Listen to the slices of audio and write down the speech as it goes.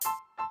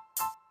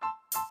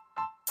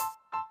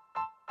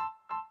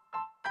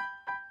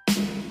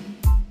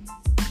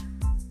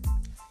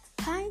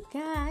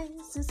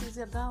host. This is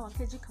your girl,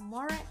 Wakeji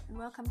Kamore, and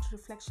welcome to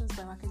Reflections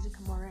by Wakeji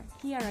Kamore.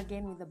 Here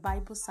again with the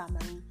Bible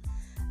summary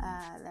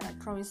that I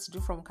promised to do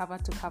from cover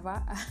to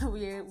cover.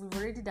 We've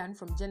already done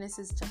from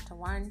Genesis chapter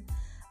 1,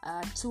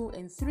 2,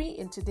 and 3,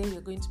 and today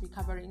we're going to be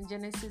covering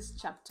Genesis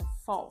chapter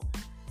 4.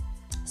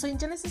 So in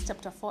Genesis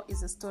chapter 4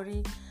 is a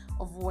story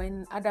of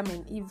when Adam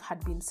and Eve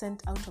had been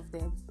sent out of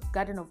the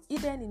Garden of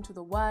Eden into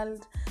the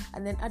world,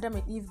 and then Adam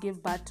and Eve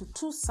gave birth to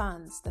two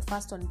sons, the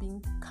first one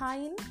being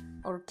Cain,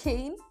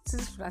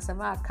 sisi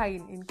tunasema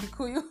Cain in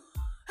Kikuyu.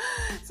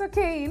 So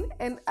Cain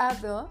and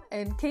Abel,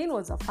 and Cain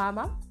was a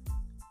farmer,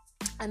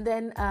 and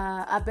then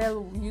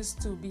Abel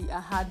used to be a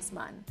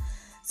herdsman.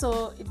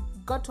 So it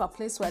got to a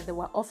place where they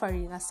were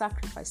offering a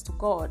sacrifice to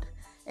God,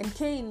 and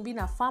Cain, being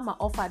a farmer,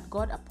 offered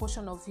God a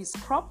portion of his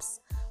crops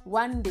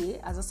one day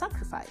as a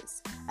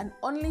sacrifice, and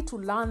only to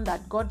learn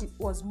that God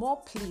was more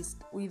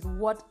pleased with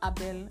what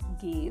Abel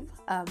gave,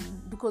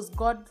 because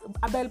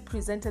Abel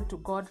presented to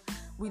God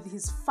with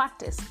his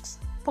fattest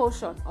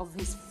portion of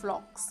his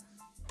flocks.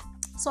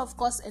 So of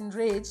course,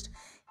 enraged,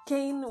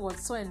 Cain was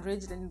so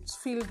enraged and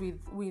filled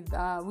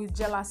with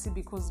jealousy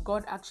because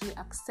God actually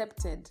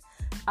accepted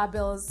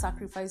Abel's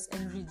sacrifice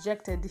and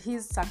rejected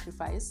his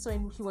sacrifice. So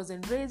he was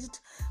enraged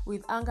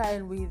with anger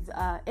and with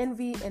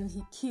envy, and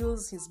he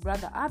kills his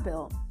brother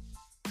Abel.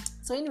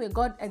 So anyway,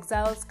 God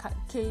exiles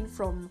Cain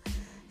from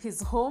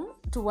his home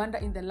to wander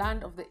in the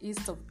land of the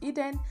east of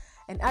Eden,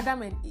 and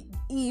Adam and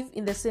Eve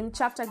in the same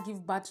chapter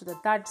give birth to the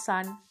third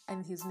son,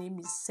 and his name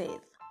is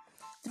Seth.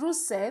 Through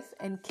Seth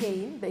and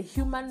Cain, the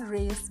human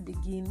race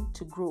begin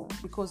to grow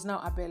because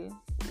now Abel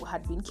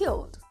had been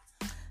killed.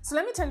 So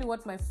let me tell you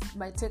what my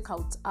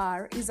takeouts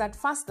are. Is at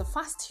first the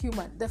first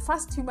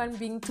human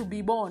being to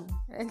be born,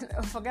 and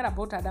forget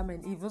about Adam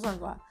and Eve, those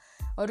ones were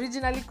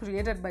originally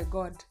created by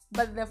God,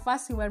 but the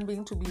first human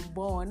being to be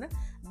born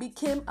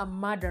became a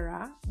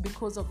murderer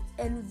because of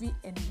envy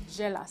and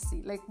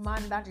jealousy. Like,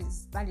 man, that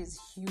is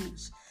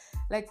huge.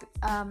 Like,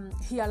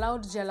 he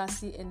allowed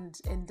jealousy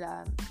and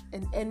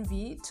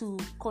envy to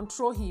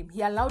control him.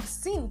 He allowed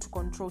sin to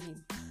control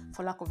him,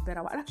 for lack of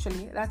better word.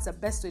 Actually, that's the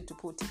best way to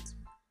put it.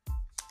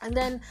 And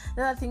then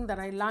the other thing that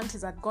I learned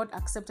is that God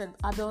accepted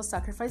Abel's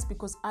sacrifice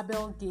because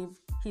Abel gave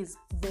his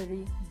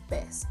very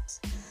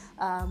best.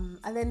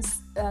 And then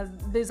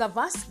there's a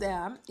verse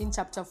there in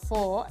chapter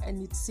 4,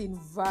 and it's in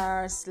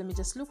verse, let me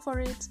just look for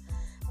it.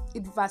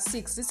 In verse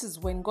 6, this is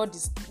when God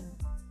is,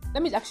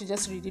 let me actually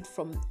just read it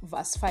from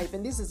verse 5,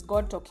 and this is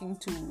God talking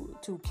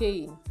to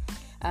Cain.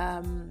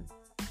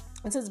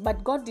 It says,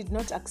 "But God did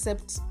not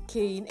accept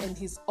Cain and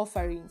his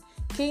offering.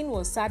 Cain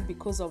was sad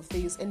because of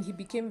this, and he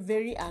became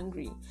very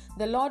angry.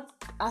 The Lord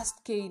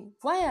asked Cain,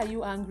 'Why are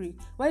you angry?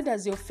 Why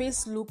does your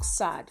face look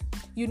sad?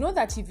 You know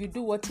that if you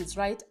do what is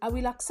right, I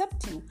will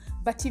accept you.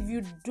 But if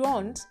you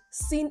don't,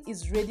 sin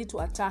is ready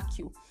to attack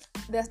you.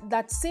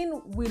 That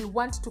sin will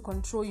want to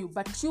control you,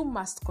 but you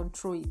must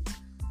control it.'"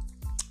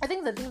 I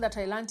think the thing that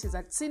I learned is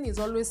that sin is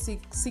always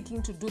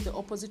seeking to do the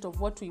opposite of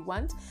what we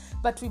want,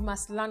 but we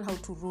must learn how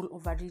to rule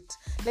over it.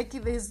 Like,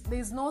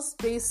 there's no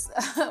space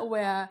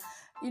where,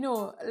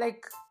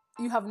 like,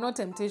 you have no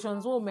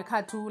temptations.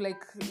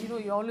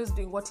 You're always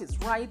doing what is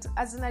right.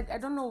 As in, I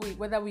don't know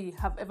whether we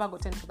have ever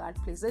gotten to that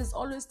place. There's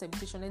always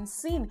temptation, and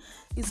sin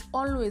is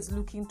always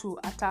looking to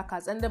attack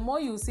us. And the more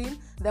you sin,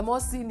 the more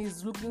sin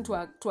is looking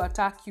to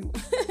attack you.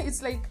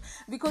 It's like,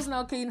 because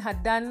now Cain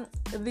had done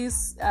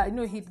this,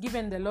 he'd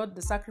given the Lord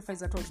the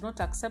sacrifice that was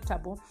not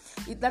acceptable.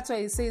 That's why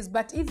it says,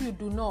 "But if you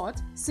do not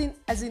sin,"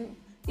 as in,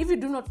 if you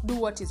do not do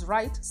what is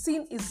right,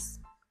 sin is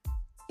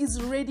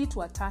ready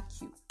to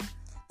attack you.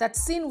 That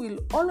sin will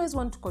always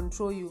want to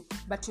control you,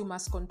 but you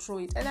must control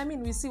it. And I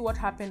mean, we see what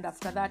happened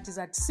after that is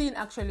that sin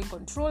actually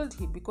controlled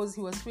him because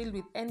he was filled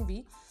with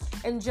envy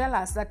and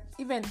jealous, that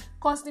even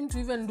caused him to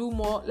even do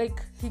more.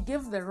 Like, he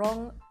gave the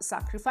wrong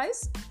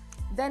sacrifice,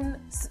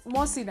 then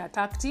more sin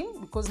attacked him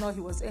because now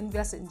he was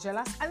envious and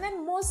jealous, and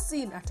then more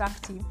sin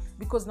attacked him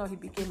because now he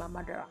became a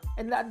murderer.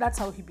 And that's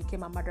how he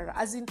became a murderer.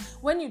 As in,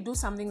 when you do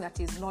something that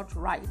is not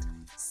right,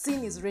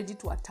 sin is ready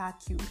to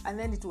attack you, and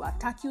then it will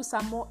attack you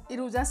some more. It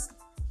will just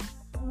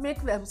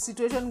make the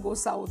situation go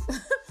south.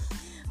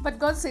 But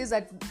God says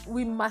that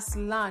we must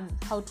learn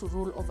how to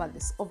rule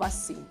over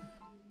sin.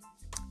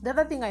 The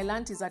other thing I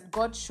learned is that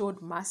God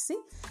showed mercy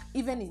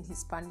even in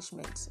his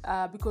punishment,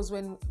 because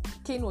when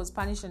Cain was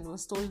punished and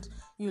was told,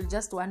 "You'll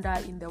just wander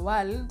in the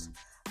world,"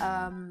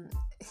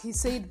 he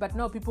said, "But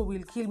now people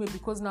will kill me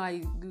because now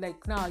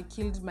I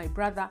killed my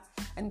brother."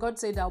 And God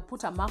said, "I'll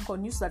put a mark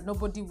on you so that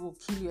nobody will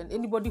kill you, and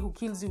anybody who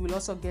kills you will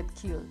also get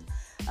killed."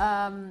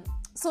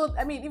 So,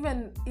 I mean,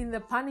 even in the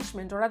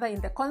punishment, or rather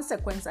in the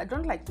consequence, I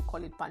don't like to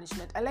call it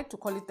punishment. I like to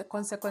call it the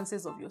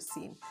consequences of your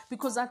sin,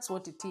 because that's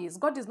what it is.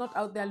 God is not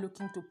out there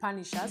looking to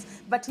punish us,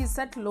 but he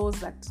set laws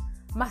that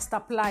must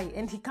apply,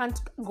 and he can't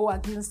go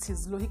against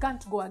his law. He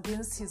can't go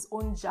against his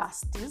own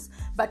justice,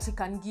 but he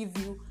can give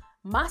you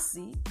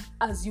mercy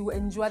as you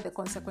endure the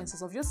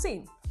consequences of your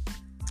sin.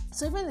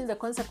 So even in the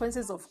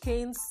consequences of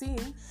Cain's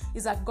sin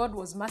is that God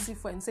was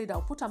merciful and said,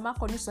 I'll put a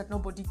mark on you so that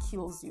nobody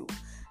kills you.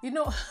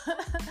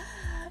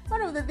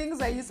 One of the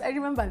things I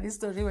remember this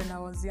story when I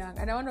was young,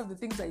 and one of the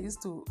things I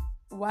used to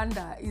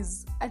wonder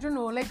is, I don't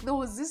know, like there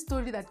was this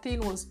story that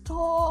Cain was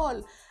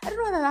tall. I don't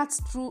know whether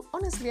that's true.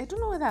 Honestly, I don't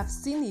know whether I've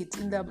seen it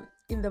in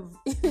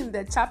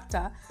the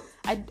chapter.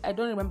 I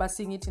don't remember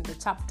seeing it in the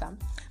chapter,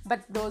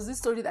 but there was this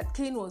story that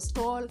Cain was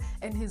tall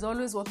and he's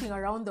always walking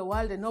around the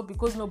world, and not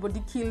because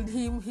nobody killed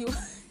him,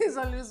 he's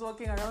always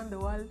walking around the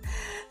world.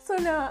 So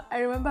now I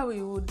remember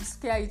we would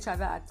scare each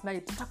other at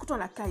night. Takutwa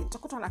na Cain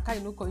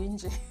huko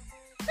nje.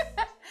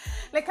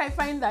 Like, I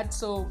find that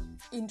so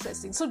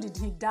interesting. So did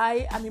he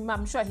die? I mean,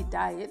 I'm sure he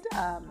died.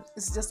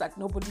 It's just that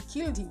nobody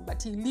killed him,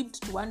 but he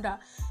lived to wander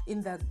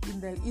in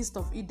the east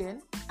of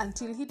Eden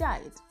until he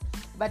died.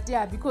 But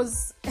yeah,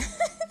 because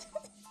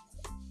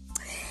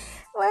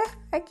well,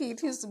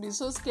 it used to be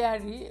so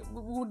scary.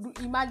 We would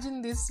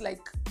imagine this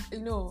like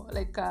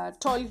a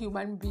tall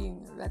human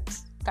being that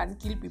can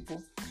kill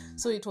people.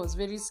 So it was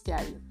very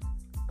scary.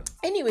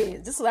 Anyway,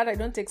 just so that I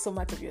don't take so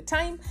much of your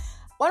time,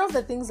 one of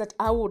the things that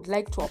I would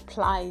like to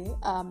apply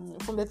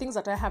from the things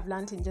that I have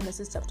learned in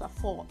Genesis chapter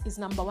 4 is,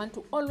 number one,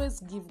 to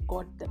always give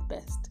God the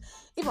best.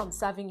 If I'm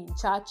serving in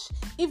church,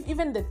 if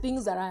even the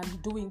things that I am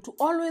doing, to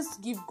always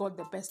give God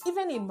the best.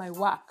 Even in my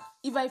work,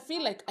 if I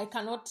feel like I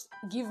cannot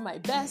give my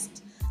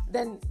best,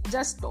 then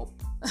just stop.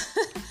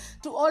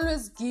 To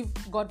always give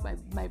God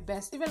my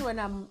best. Even when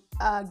I'm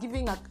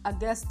giving a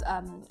guest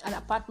an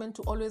apartment,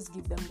 to always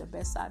give them the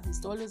best service,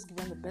 to always give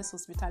them the best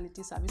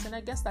hospitality service. And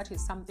I guess that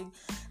is something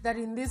that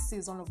in this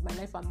season of my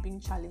life I'm being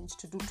challenged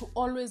to do, to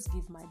always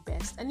give my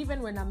best. And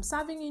even when I'm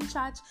serving in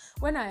church,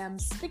 when I am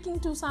speaking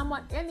to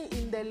someone,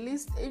 in the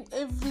list, in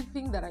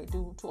everything that I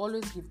do, to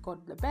always give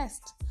God the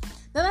best.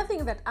 The other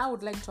thing that I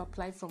would like to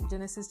apply from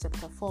Genesis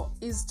chapter 4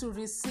 is to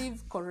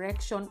receive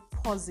correction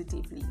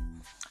positively.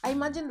 I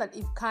imagine that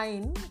if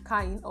Cain,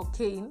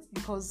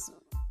 because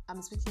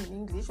I'm speaking in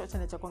English,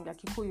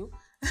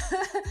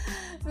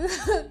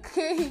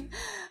 Cain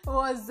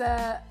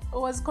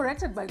was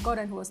corrected by God,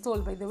 and he was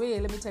told, by the way,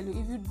 let me tell you,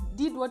 if you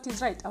did what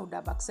is right, I would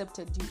have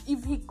accepted you.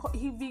 If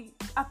he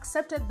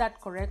accepted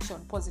that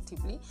correction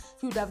positively,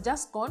 he would have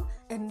just gone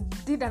and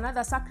did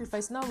another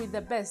sacrifice now with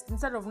the best,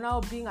 instead of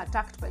now being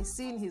attacked by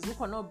sin. He's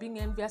now being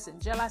envious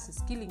and jealous,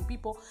 he's killing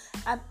people,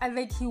 and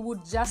like he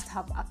would just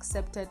have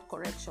accepted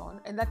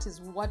correction. And that is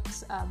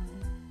what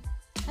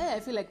I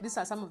feel like these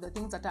are some of the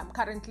things that I'm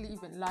currently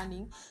even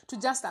learning, to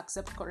just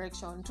accept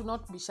correction, to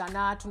not be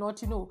shana, to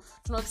not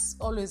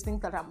always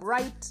think that I'm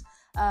right,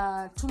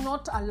 to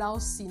not allow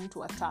sin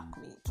to attack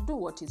me, to do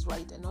what is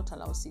right and not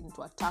allow sin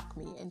to attack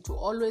me, and to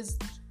always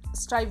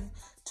strive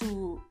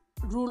to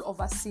rule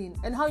over sin.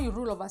 And how you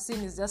rule over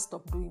sin is just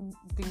stop doing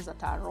things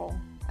that are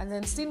wrong, and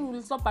then sin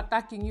will stop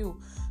attacking you.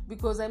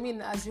 Because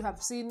as you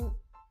have seen,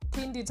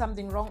 Cain did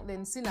something wrong,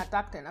 then sin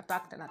attacked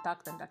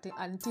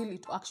until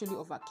it actually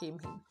overcame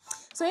him.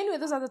 So anyway,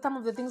 those are some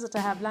of the things that I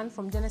have learned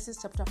from Genesis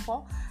chapter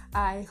 4.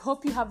 I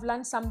hope you have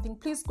learned something.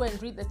 Please go and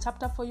read the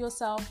chapter for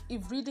yourself.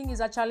 If reading is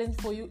a challenge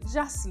for you,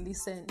 just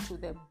listen to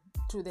the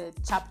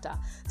chapter.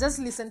 Just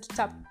listen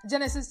to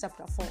Genesis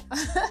chapter 4.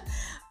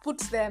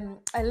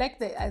 I like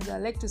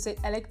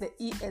the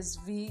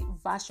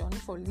ESV version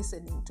for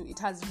listening to. It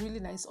has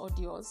really nice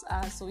audios.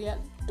 So yeah,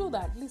 do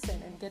that.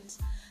 Listen and get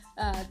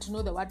to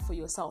know the word for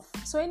yourself.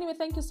 So anyway,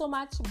 thank you so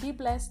much. Be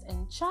blessed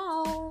and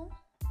ciao.